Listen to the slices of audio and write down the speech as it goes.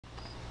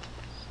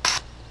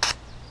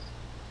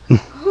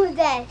Oh,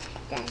 Dad.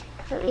 Dad,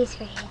 let me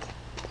spray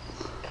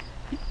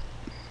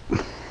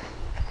it.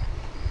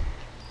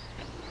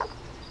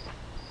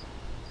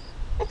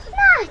 It's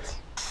not.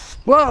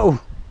 Whoa!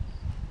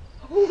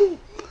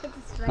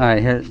 It's a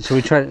Alright, here, should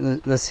we try,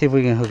 let's see if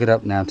we can hook it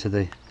up now to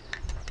the,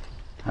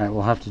 alright,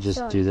 we'll have to just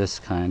Sure. do this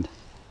kind.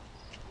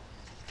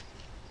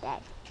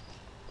 Dad.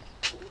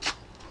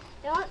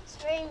 Don't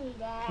spray me,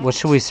 Dad. What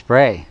should we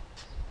spray?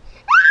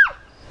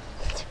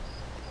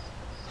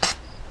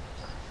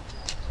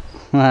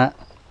 Oh.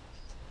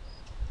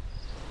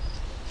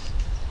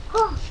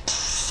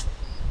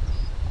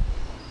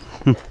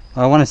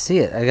 I want to see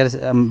it.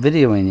 I'm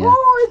videoing you.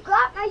 Oh, it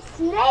got my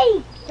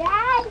snake,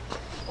 Dad.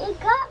 It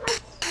got my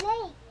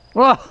snake.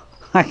 Whoa!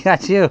 I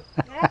got you.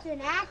 That's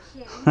an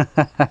action.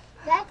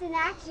 That's an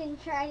action.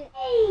 Try to.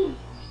 Hey,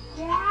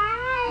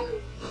 Dad.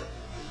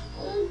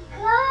 It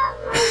got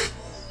my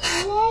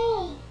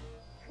snake.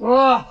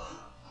 Whoa!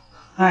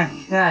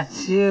 I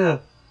got you.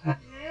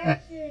 That's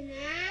an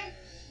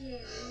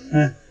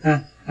action.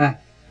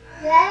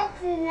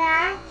 That's an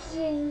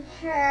action.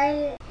 Try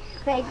to.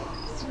 Like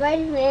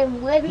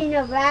Spider-Man whipping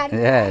a bad guy.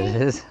 Yeah, it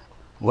is.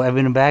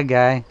 Webbing a bad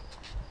guy.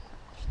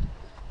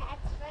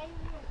 That's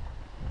Spider-Man whipping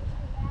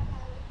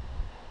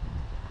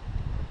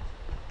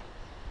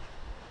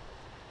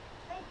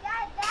a bad guy. But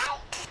Dad, that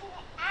is an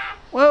action.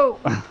 Whoa!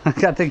 I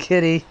got the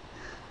kitty.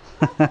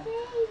 Baby.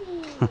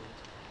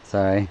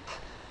 Sorry.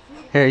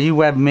 Here, you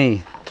web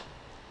me.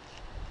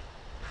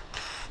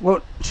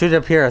 Whoa! Shoot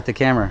up here at the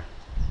camera.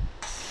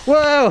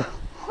 Whoa!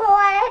 Oh,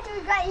 I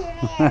actually got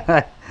your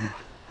hand.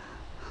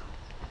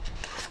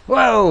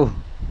 Whoa!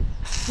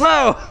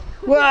 Whoa!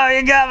 Whoa!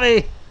 You got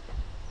me!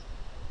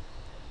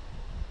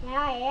 Now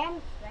I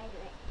am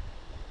Spider-Man.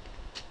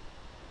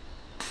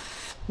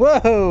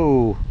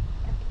 Whoa!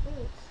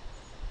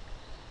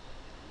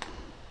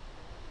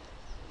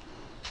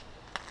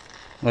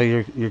 Oh,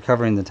 you're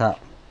covering the top.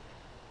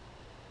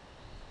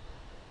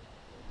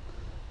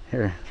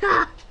 Here.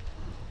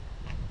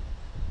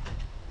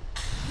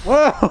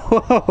 Whoa!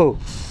 Whoa!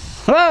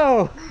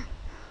 Whoa!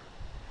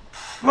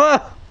 Whoa!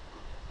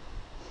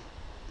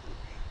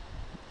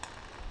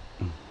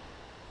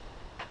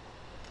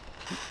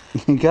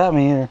 You got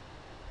me here.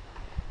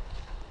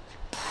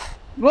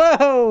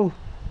 Whoa!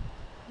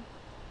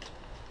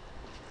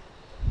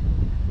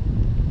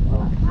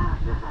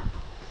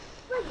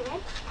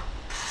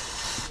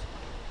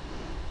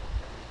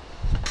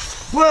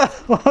 Whoa!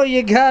 Whoa!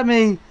 You got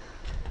me.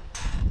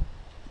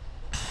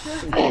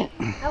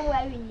 I'm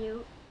webbing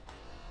you.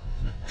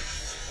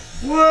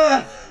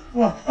 Whoa!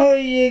 Whoa!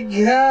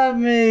 You got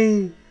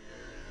me.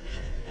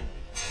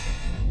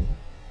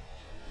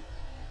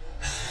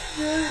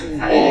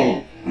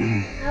 I'm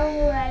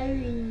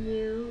webbing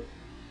you.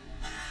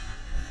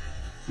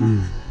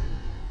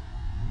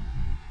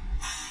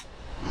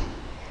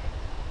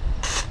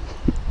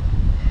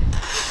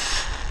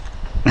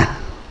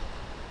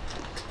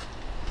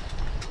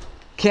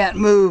 Can't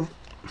move.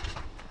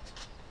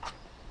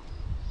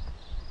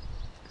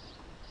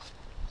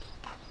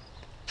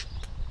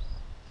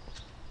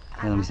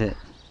 Here, let me see it.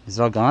 Is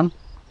it all gone?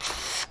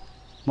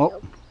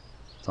 Well,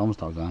 it's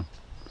almost all gone.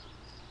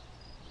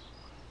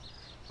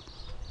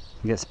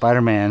 We get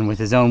Spider-Man with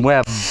his own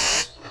web.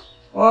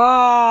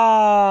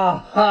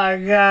 Oh, I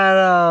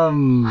got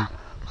him.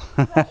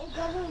 It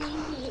doesn't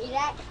need to be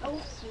that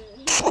close.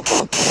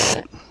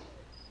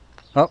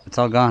 Oh, it's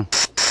all gone.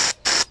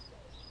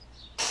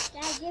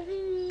 Dad, give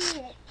me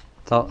it.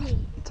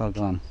 It's all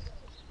gone.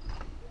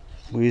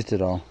 We used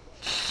it all.